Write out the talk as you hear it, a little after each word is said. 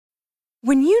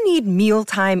When you need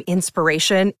mealtime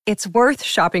inspiration, it's worth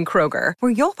shopping Kroger,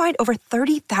 where you'll find over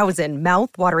 30,000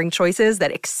 mouth-watering choices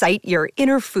that excite your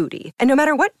inner foodie. And no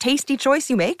matter what tasty choice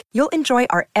you make, you'll enjoy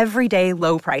our everyday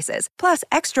low prices, plus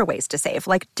extra ways to save,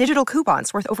 like digital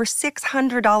coupons worth over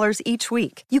 $600 each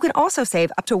week. You can also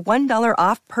save up to $1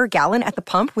 off per gallon at the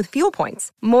pump with fuel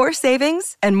points. More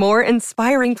savings and more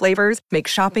inspiring flavors make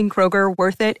shopping Kroger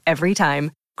worth it every time.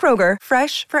 Kroger,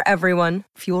 fresh for everyone.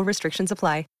 Fuel restrictions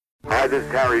apply. Hi, this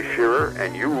is Harry Shearer,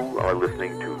 and you are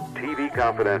listening to TV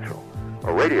Confidential,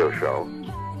 a radio show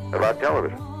about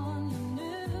television.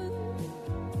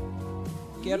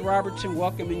 Ed Robertson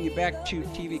welcoming you back to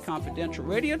TV Confidential,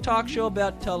 radio talk show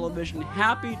about television.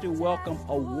 Happy to welcome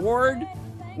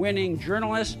award-winning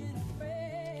journalist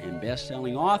and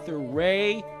best-selling author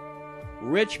Ray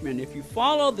Richmond. If you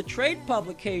follow the trade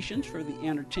publications for the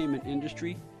entertainment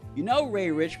industry, you know Ray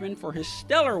Richmond for his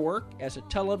stellar work as a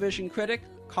television critic,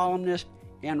 columnist,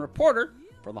 and reporter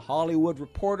for The Hollywood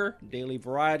Reporter, Daily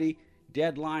Variety,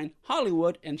 Deadline,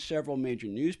 Hollywood, and several major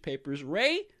newspapers.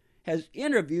 Ray has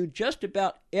interviewed just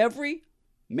about every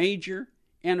major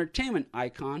entertainment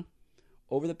icon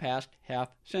over the past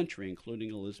half-century,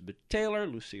 including Elizabeth Taylor,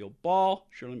 Lucille Ball,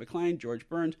 Shirley MacLaine, George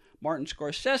Burns, Martin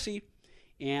Scorsese,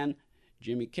 and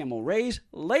Jimmy Kimmel. Ray's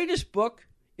latest book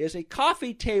is a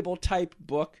coffee table type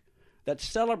book that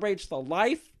celebrates the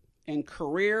life and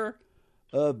career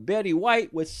of Betty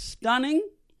White with stunning,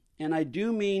 and I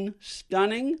do mean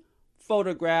stunning,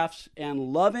 photographs and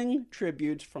loving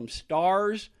tributes from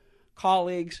stars,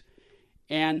 colleagues,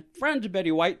 and friends of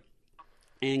Betty White,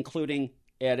 including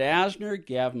Ed Asner,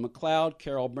 Gavin MacLeod,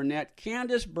 Carol Burnett,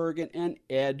 Candice Bergen, and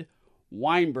Ed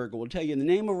Weinberger. We'll tell you the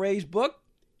name of Ray's book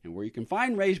and where you can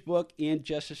find Ray's book in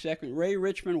just a second. Ray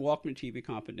Richmond, welcome to TV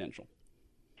Confidential.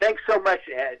 Thanks so much,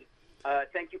 Ed.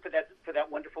 Thank you for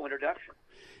that wonderful introduction.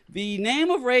 The name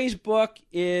of Ray's book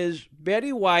is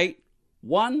Betty White,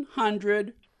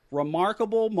 100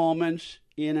 Remarkable Moments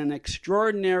in an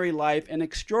Extraordinary Life, an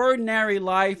extraordinary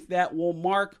life that will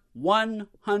mark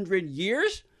 100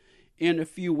 years in a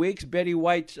few weeks. Betty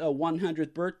White's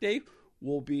 100th birthday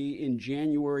will be in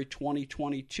January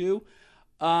 2022.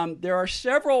 There are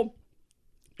several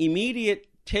immediate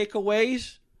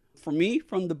takeaways for me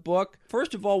from the book.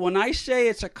 First of all, when I say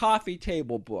it's a coffee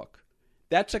table book,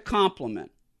 that's a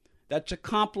compliment. That's a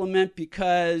compliment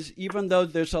because even though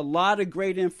there's a lot of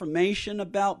great information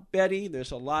about Betty,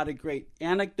 there's a lot of great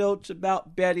anecdotes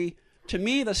about Betty, to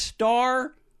me the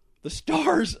stars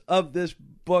of this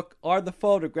book are the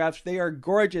photographs. They are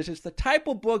gorgeous. It's the type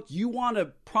of book you want to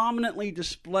prominently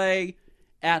display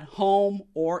at home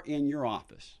or in your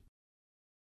office.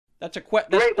 That's a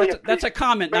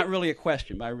comment, not really a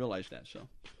question, but I realize that. So.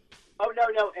 Oh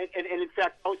no, and in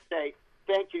fact, I'll say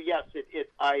thank you. Yes,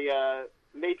 I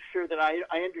made sure that I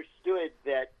understood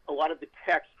that a lot of the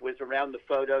text was around the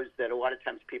photos. That a lot of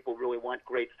times people really want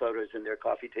great photos in their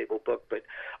coffee table book, but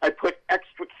I put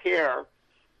extra care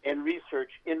and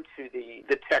research into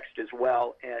the text as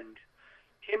well, and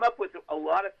came up with a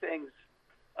lot of things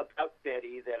about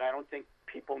Betty that I don't think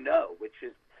people know, which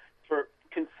is for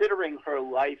considering her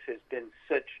life has been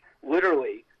such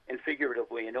literally and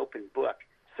figuratively an open book,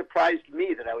 surprised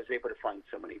me that I was able to find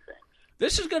so many things.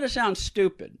 This is going to sound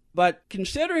stupid, but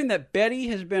considering that Betty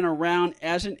has been around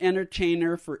as an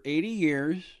entertainer for 80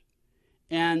 years,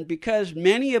 and because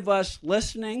many of us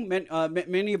listening,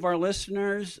 many of our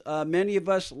listeners, many of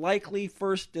us likely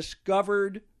first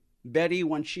discovered Betty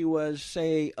when she was,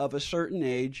 say, of a certain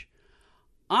age,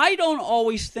 I don't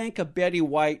always think of Betty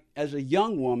White as a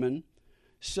young woman.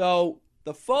 So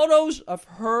the photos of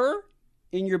her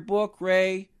in your book,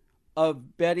 Ray,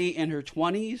 of Betty in her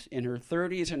 20s, in her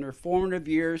 30s, in her formative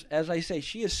years, as I say,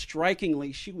 she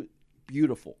was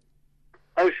beautiful.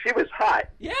 Oh, she was hot.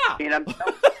 Yeah. I mean,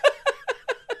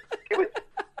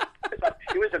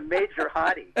 she was a major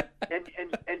hottie.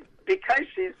 And because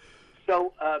she's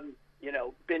so,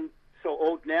 been so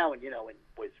old now and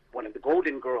was one of the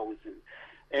Golden Girls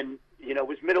and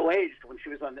was middle-aged when she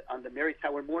was on the Mary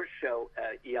Tyler Moore show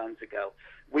eons ago.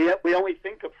 We only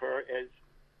think of her as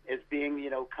being,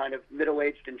 kind of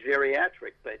middle-aged and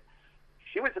geriatric, but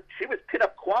she was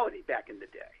pin-up quality back in the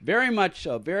day. Very much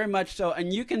so, very much so.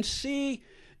 And you can see,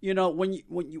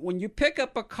 when you pick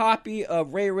up a copy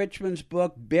of Ray Richmond's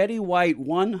book, Betty White,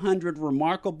 100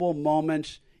 Remarkable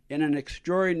Moments in an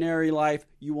Extraordinary Life,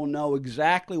 you will know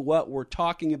exactly what we're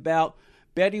talking about.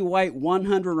 Betty White,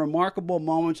 100 Remarkable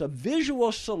Moments, a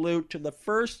visual salute to the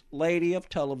First Lady of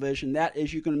Television. That,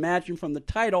 as you can imagine from the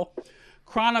title,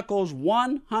 chronicles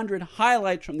 100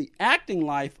 highlights from the acting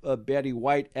life of Betty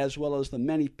White, as well as the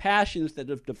many passions that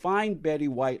have defined Betty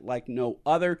White like no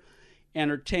other.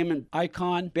 entertainment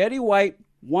icon. Betty White,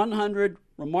 100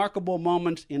 Remarkable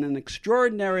Moments in an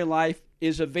Extraordinary Life,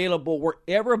 is available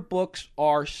wherever books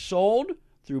are sold,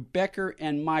 through Becker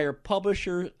and Meyer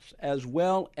Publishers, as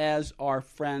well as our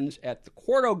friends at the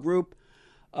Quarto Group.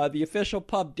 The official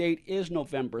pub date is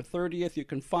November 30th. You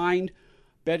can find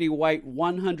Betty White,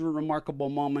 100 Remarkable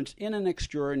Moments in an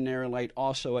Extraordinary Life,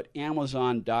 also at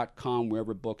Amazon.com,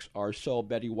 wherever books are sold.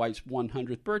 Betty White's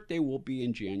 100th birthday will be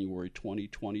in January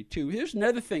 2022. Here's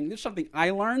another thing. This is something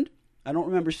I learned. I don't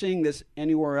remember seeing this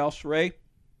anywhere else, Ray.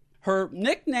 Her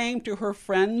nickname to her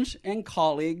friends and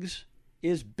colleagues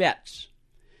is Bets.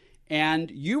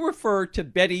 And you refer to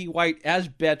Betty White as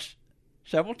Bets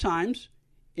several times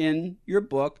in your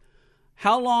book.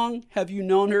 How long have you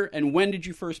known her, and when did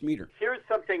you first meet her? Here's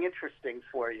something interesting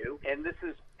for you, and this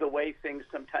is the way things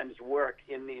sometimes work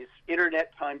in these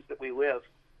internet times that we live.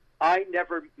 I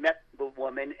never met the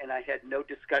woman, and I had no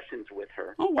discussions with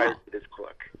her prior to this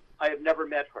book. I have never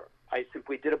met her. I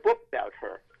simply did a book about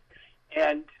her.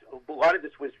 And a lot of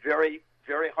this was very,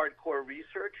 very hardcore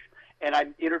research. And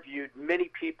I've interviewed many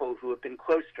people who have been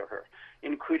close to her,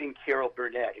 including Carol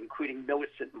Burnett, including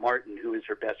Millicent Martin, who is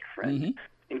her best friend,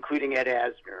 including Ed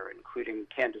Asner, including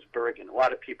Candace Bergen, a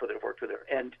lot of people that have worked with her.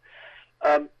 And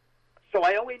so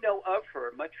I only know of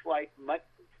her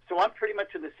so I'm pretty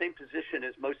much in the same position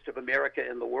as most of America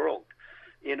and the world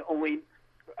in only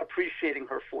appreciating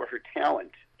her for her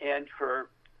talent and her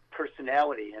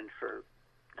personality and her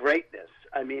greatness.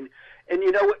 I mean, and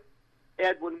you know what,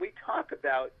 Ed, when we talk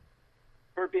about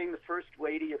her being the first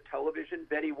lady of television,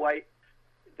 Betty White,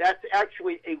 that's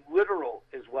actually a literal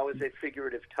as well as a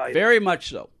figurative title. Very much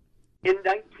so. In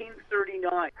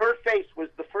 1939, her face was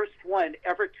the first one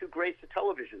ever to grace a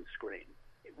television screen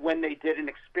when they did an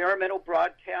experimental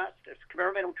broadcast,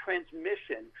 experimental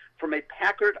transmission from a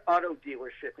Packard auto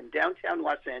dealership in downtown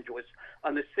Los Angeles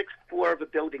on the 6th floor of a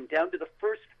building down to the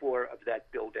first floor of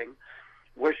that building,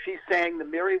 where she sang the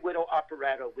Merry Widow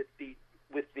operetta with the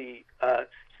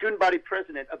student body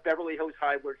president of Beverly Hills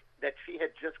High, that she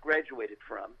had just graduated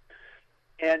from.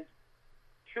 And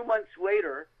 2 months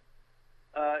later,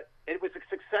 it was a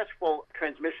successful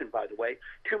transmission, by the way.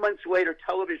 2 months later,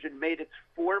 television made its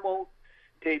formal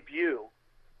debut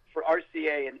for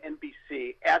RCA and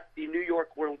NBC at the New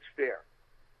York World's Fair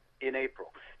in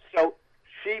April. So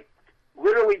she,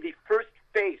 literally the first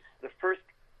face, the first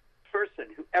person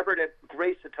who ever to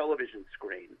grace a television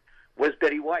screen was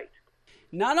Betty White.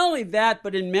 Not only that,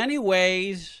 but in many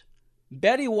ways,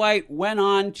 Betty White went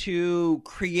on to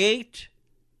create,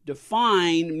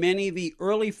 define many of the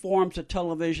early forms of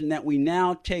television that we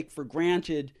now take for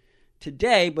granted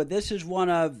today. But this is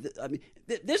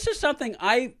this is something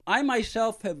I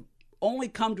myself have only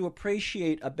come to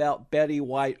appreciate about Betty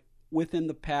White within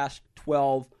the past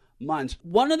 12 months.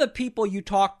 One of the people you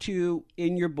talk to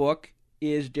in your book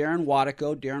is Darren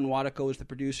Watico. Darren Watico is the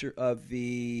producer of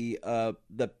the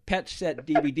Pet Set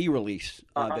DVD release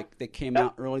that came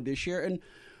out early this year. And,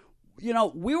 you know,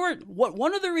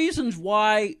 one of the reasons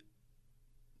why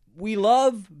we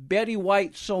love Betty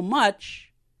White so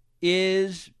much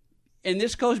is, and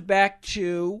this goes back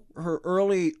to her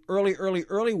early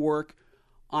work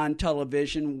on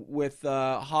television with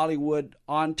Hollywood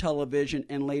on television,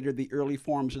 and later the early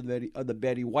forms of the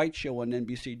Betty White Show on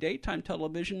NBC daytime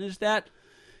television, is that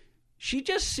she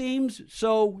just seems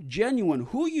so genuine.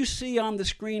 Who you see on the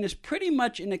screen is pretty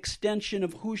much an extension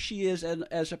of who she is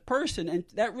as a person, and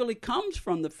that really comes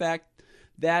from the fact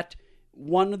that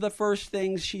one of the first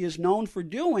things she is known for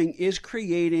doing is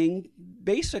creating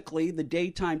basically the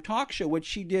daytime talk show, which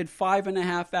she did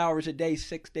 5.5 hours a day,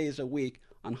 6 days a week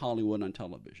on Hollywood on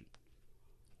television.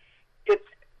 It's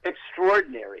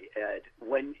extraordinary, Ed.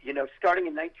 When, starting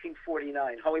in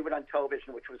 1949, Hollywood on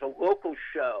Television, which was a local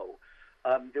show,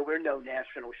 there were no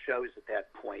national shows at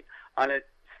that point, on a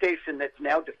station that's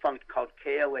now defunct called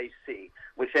KLAC,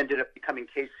 which ended up becoming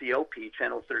KCOP,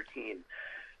 Channel 13.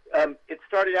 It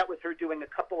started out with her doing a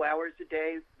couple hours a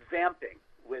day, vamping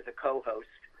with a co-host,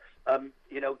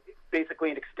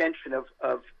 basically an extension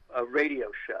of a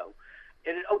radio show.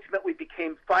 And it ultimately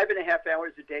became 5.5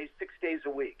 hours a day, 6 days a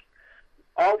week.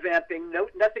 All vamping,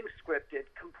 nothing scripted,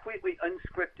 completely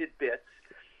unscripted bits,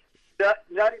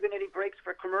 not even any breaks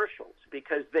for commercials,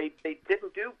 because they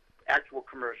didn't do actual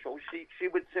commercials. She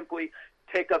would simply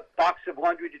take a box of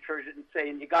laundry detergent and say,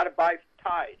 and you got to buy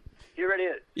Tide. Here it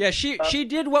is. Yeah, she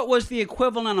did what was the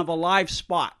equivalent of a live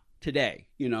spot today,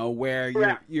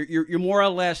 where you're more or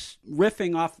less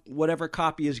riffing off whatever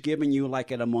copy is given you,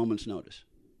 like at a moment's notice.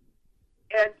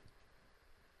 And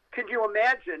could you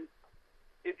imagine,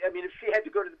 if she had to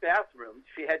go to the bathroom,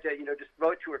 she had to, just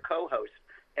throw it to her co-host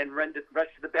and rush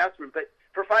to the bathroom. But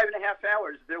For 5.5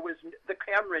 hours, the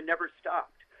camera never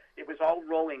stopped. It was all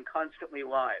rolling constantly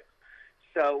live.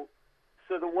 So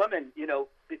the woman,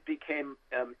 became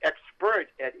expert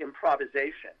at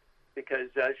improvisation because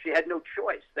she had no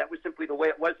choice. That was simply the way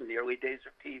it was in the early days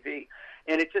of TV.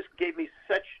 And it just gave me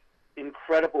such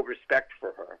incredible respect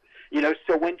for her.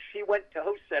 So when she went to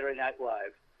host Saturday Night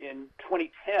Live in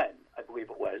 2010, I believe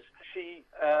it was, she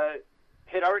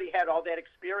had already had all that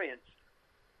experience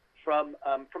from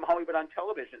Hollywood on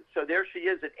television. So there she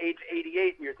is at age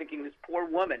 88, and you're thinking, this poor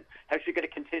woman, how's she going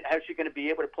to continue? How's she going to be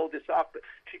able to pull this off? But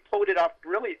she pulled it off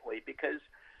brilliantly because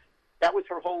that was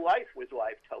her whole life, was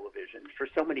live television for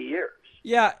so many years.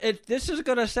 Yeah, this is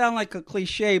going to sound like a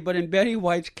cliche, but in Betty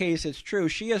White's case, it's true.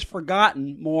 She has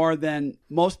forgotten more than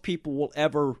most people will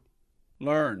ever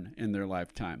learn in their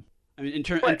lifetime. I mean, in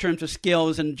terms of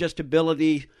skills and just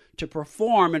ability to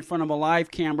perform in front of a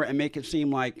live camera and make it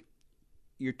seem like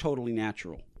you're totally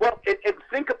natural. Well, and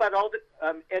think about all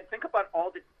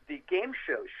the game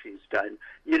shows she's done.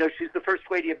 She's the first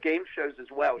lady of game shows as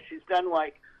well. She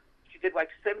did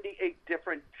 78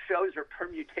 different shows or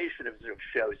permutation of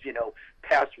shows.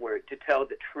 Password, To Tell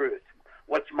the Truth,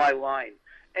 What's My Line,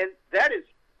 and that is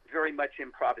very much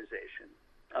improvisation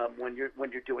when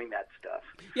you're doing that stuff.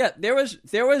 Yeah, there was.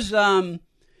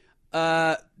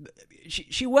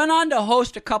 She went on to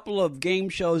host a couple of game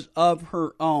shows of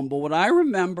her own, but what I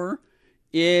remember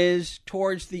is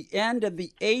towards the end of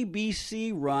the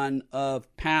ABC run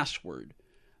of Password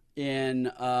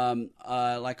in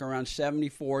around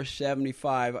 74,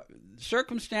 75,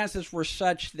 circumstances were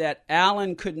such that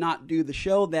Alan could not do the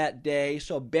show that day,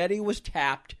 so Betty was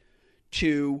tapped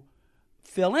to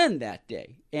fill in that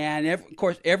day. And of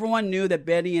course, everyone knew that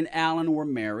Betty and Alan were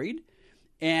married.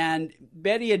 And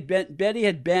Betty had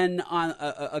been on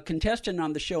a contestant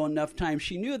on the show enough times.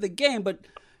 She knew the game, but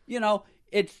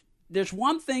there's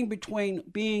one thing between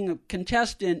being a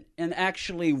contestant and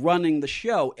actually running the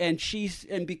show. And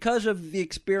because of the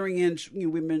experience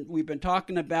we've been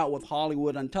talking about with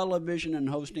Hollywood on television and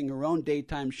hosting her own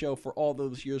daytime show for all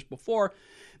those years before,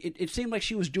 it seemed like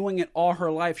she was doing it all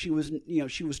her life. She was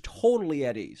totally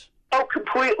at ease. Oh,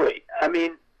 completely. I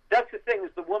mean, that's the thing,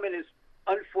 is the woman is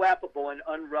unflappable and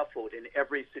unruffled in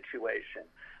every situation.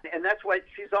 And that's why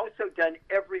she's also done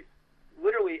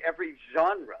literally every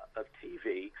genre of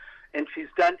TV. And she's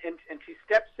done, and she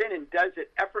steps in and does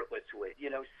it effortlessly,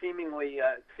 seemingly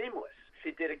seamless.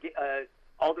 She did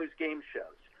all those game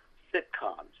shows,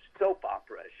 sitcoms, soap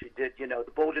opera. She did,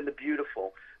 The Bold and the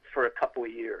Beautiful for a couple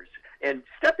of years. And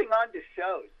stepping onto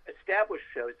shows, established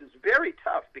shows, is very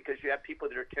tough because you have people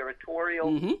that are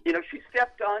territorial. Mm-hmm. She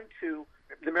stepped onto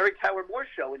the Mary Tyler Moore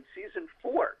Show in season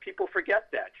 4. People forget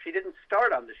that. She didn't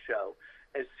start on the show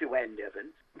as Sue Ann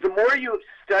Nivens. The more you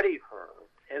study her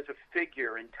as a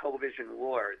figure in television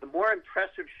lore, the more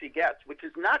impressive she gets, which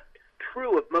is not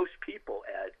true of most people,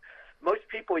 Ed. Most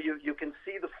people, you can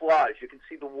see the flaws, you can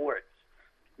see the warts.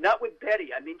 Not with Betty.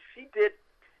 I mean, she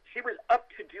was up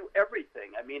to do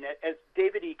everything. I mean, as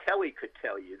David E. Kelly could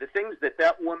tell you, the things that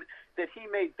he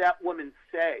made that woman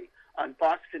say on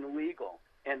Boston Legal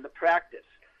and The Practice,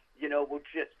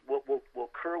 will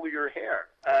curl your hair.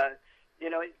 But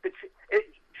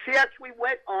she actually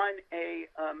went on a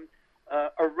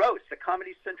roast, a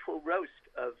Comedy Central roast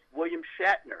of William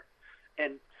Shatner,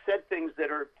 and said things that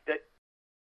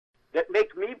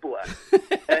make me blush.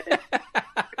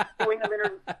 Doing them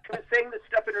saying this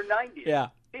stuff in her 90s. Yeah.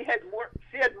 She had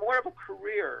more of a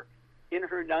career in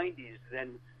her 90s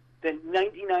than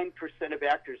 99% of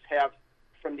actors have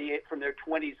from their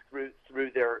 20s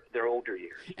through their older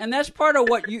years. And that's part of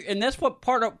what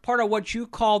part of what you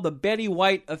call the Betty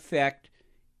White effect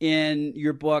in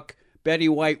your book, Betty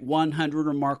White: 100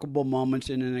 Remarkable Moments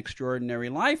in an Extraordinary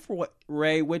Life,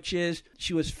 Ray, which is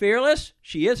she was fearless.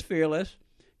 She is fearless.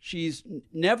 She's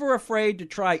never afraid to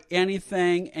try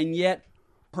anything, and yet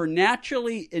her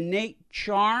naturally innate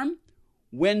charm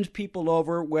wins people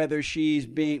over, whether she's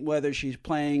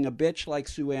playing a bitch like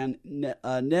Sue Ann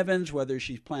Nivens, whether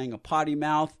she's playing a potty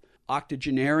mouth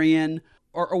octogenarian,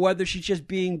 or whether she's just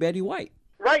being Betty White.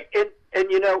 Right,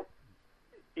 and you know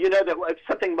that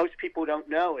something most people don't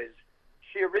know is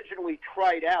she originally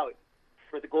tried out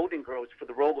for the Golden Girls for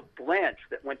the role of Blanche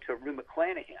that went to Rue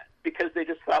McClanahan because they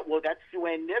just thought, well, that's Sue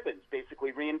Ann Nivens,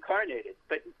 basically reincarnated.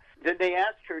 But then they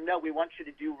asked her, no, we want you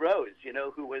to do Rose,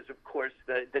 who was, of course,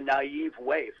 the naive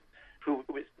waif, who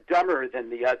was dumber than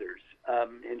the others,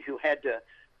 and who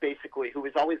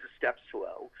was always a step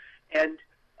slow. And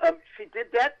she did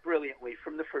that brilliantly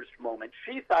from the first moment.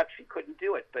 She thought she couldn't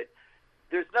do it, but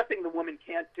there's nothing the woman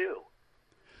can't do.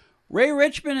 Ray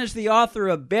Richmond is the author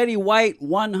of Betty White,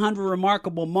 100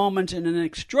 Remarkable Moments in an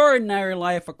Extraordinary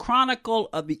Life, a chronicle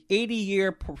of the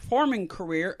 80-year performing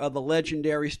career of the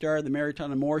legendary star of the Mary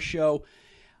Tyler Moore Show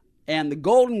and the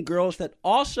Golden Girls, that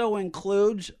also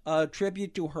includes a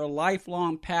tribute to her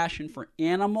lifelong passion for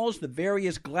animals, the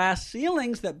various glass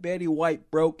ceilings that Betty White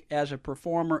broke as a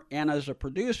performer and as a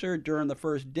producer during the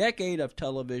first decade of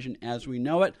television as we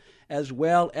know it, as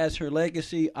well as her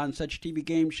legacy on such TV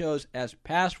game shows as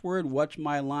Password, What's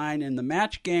My Line, and The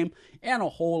Match Game, and a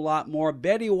whole lot more.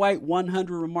 Betty White,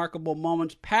 100 Remarkable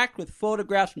Moments, packed with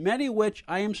photographs, many of which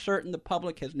I am certain the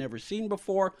public has never seen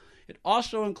before. It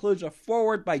also includes a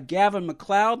foreword by Gavin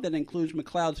MacLeod that includes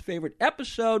MacLeod's favorite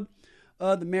episode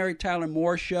of the Mary Tyler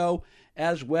Moore Show,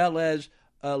 as well as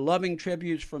loving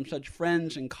tributes from such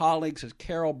friends and colleagues as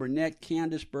Carol Burnett,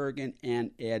 Candice Bergen,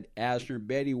 and Ed Asner.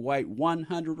 Betty White,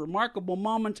 100 Remarkable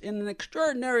Moments in an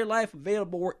Extraordinary Life,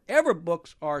 available wherever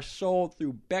books are sold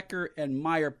through Becker and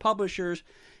Meyer Publishers,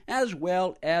 as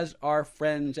well as our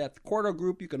friends at the Quarto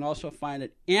Group. You can also find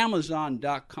it at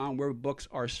Amazon.com, where books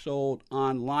are sold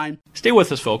online. Stay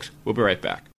with us, folks. We'll be right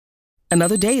back.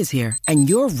 Another day is here, and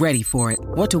you're ready for it.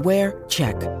 What to wear?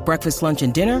 Check. Breakfast, lunch,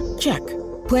 and dinner? Check.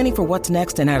 Planning for what's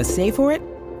next and how to save for it?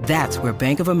 That's where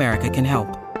Bank of America can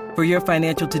help. For your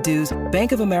financial to-dos,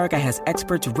 Bank of America has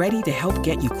experts ready to help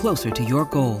get you closer to your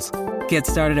goals. Get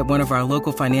started at one of our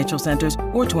local financial centers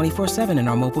or 24/7 in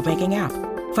our mobile banking app.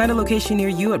 Find a location near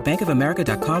you at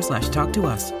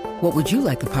bankofamerica.com/talktous. What would you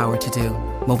like the power to do?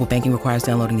 Mobile banking requires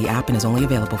downloading the app and is only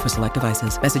available for select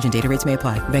devices. Message and data rates may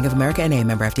apply. Bank of America NA,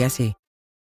 member FDIC.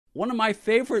 One of my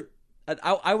favorite,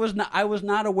 I was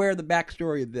not aware of the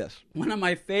backstory of this. One of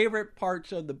my favorite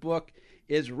parts of the book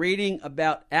is reading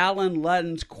about Alan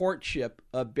Ludden's courtship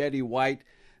of Betty White.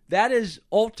 That is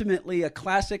ultimately a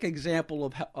classic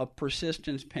example of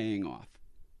persistence paying off.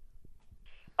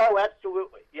 Oh,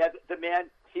 absolutely. Yeah, the man,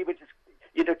 he would just,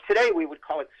 today we would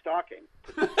call it stalking.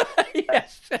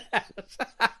 Yes.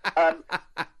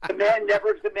 The man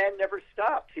never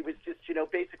stopped. He was just,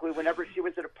 basically whenever she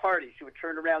was at a party, she would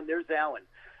turn around, there's Alan.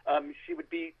 She would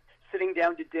be sitting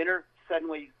down to dinner,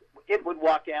 suddenly in would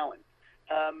walk Alan.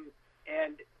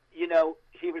 And,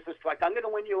 he was just like, I'm going to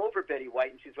win you over, Betty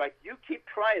White. And she's like, you keep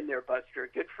trying there, Buster.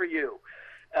 Good for you.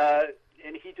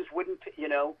 And he just wouldn't,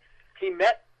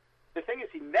 the thing is,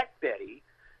 he met Betty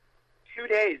 2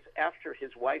 days after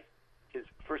his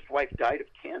first wife died of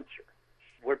cancer,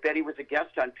 where Betty was a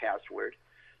guest on Password.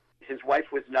 His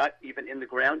wife was not even in the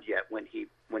ground yet when he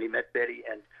met Betty,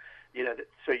 and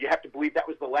so you have to believe that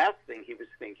was the last thing he was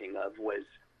thinking of was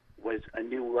a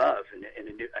new love and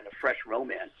a fresh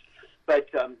romance. But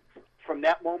from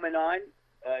that moment on,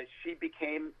 she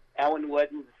became Alan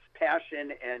Ludden's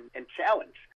passion and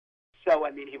challenge. So,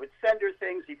 he would send her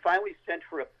things. He finally sent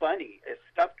her a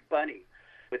stuffed bunny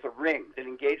with a ring, an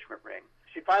engagement ring.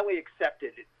 She finally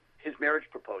accepted his marriage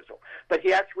proposal. But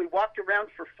he actually walked around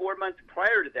for 4 months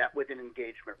prior to that with an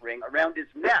engagement ring around his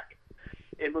neck.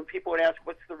 And when people would ask,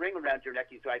 what's the ring around your neck?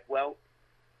 He's like, well,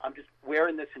 I'm just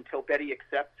wearing this until Betty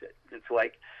accepts it. It's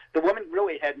like the woman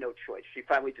really had no choice. She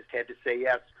finally just had to say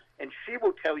yes. And she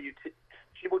will tell you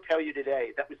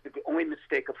today that was the only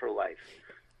mistake of her life.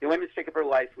 The only mistake of her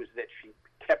life was that she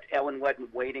kept Alan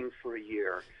Ludden waiting for a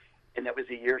year, and that was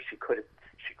a year she could have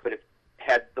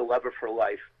had the love of her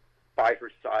life by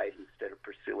her side instead of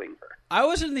pursuing her. I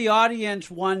was in the audience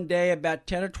one day about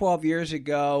 10 or 12 years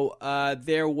ago.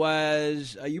 There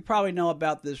was, you probably know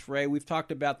about this, Ray. We've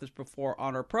talked about this before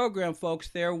on our program, folks.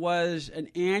 There was an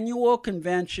annual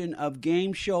convention of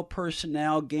game show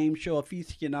personnel, game show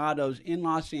aficionados in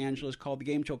Los Angeles called the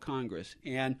Game Show Congress.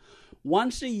 And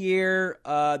once a year,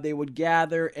 they would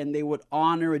gather and they would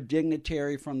honor a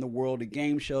dignitary from the world of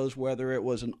game shows, whether it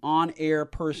was an on-air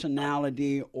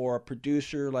personality or a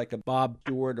producer like a Bob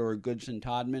Stewart or a Goodson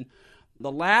Todman.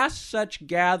 The last such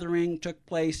gathering took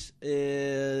place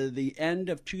the end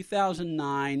of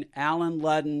 2009. Alan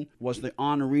Ludden was the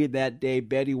honoree that day.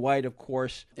 Betty White, of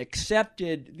course,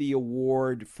 accepted the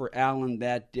award for Alan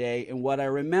that day. And what I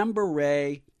remember,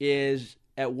 Ray, is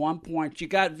at one point, she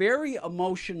got very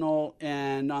emotional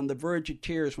and on the verge of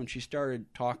tears when she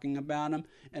started talking about him.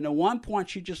 And at one point,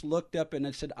 she just looked up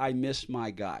and said, I miss my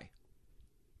guy.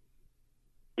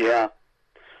 Yeah.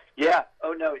 Yeah.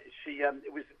 Oh, no. It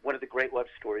was one of the great love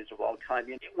stories of all time.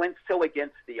 It went so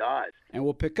against the odds. And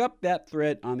we'll pick up that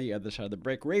thread on the other side of the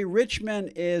break. Ray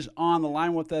Richmond is on the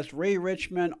line with us. Ray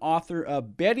Richmond, author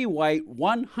of Betty White,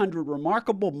 100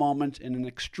 Remarkable Moments in an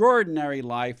Extraordinary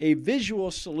Life, a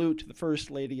visual salute to the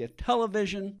First Lady of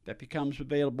Television, that becomes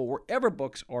available wherever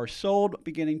books are sold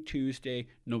beginning Tuesday,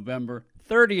 November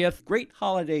 30th. Great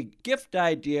holiday gift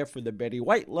idea for the Betty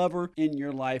White lover in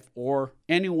your life or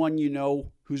anyone you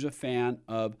know who's a fan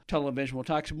of television. We'll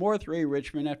talk some more with Ray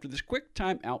Richmond after this quick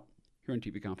time out here on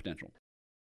TV Confidential.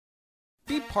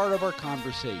 Be part of our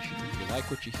conversation. If you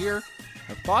like what you hear,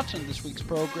 have thoughts on this week's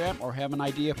program, or have an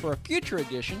idea for a future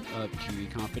edition of TV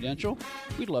Confidential,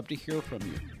 we'd love to hear from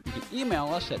you. You can email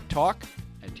us at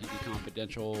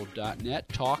talk@tvconfidential.net,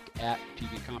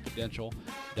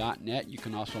 talk@tvconfidential.net. You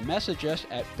can also message us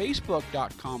at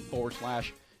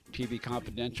facebook.com/TV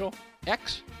Confidential,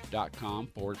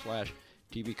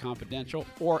 x.com/TV Confidential,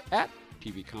 or at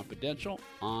TV Confidential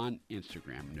on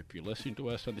Instagram. And if you're listening to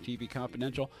us on the TV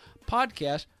Confidential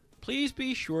podcast, please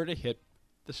be sure to hit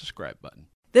the subscribe button.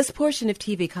 This portion of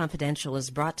TV Confidential is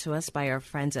brought to us by our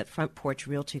friends at Front Porch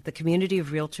Realty, the community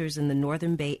of realtors in the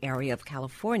Northern Bay area of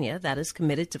California that is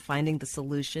committed to finding the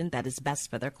solution that is best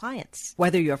for their clients.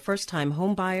 Whether you're a first-time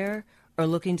home buyer or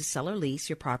looking to sell or lease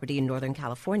your property in Northern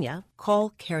California, call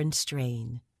Karen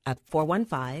Strain at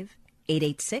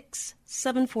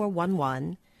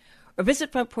 415-886-7411 or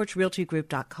visit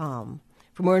frontporchrealtygroup.com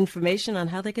for more information on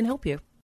how they can help you.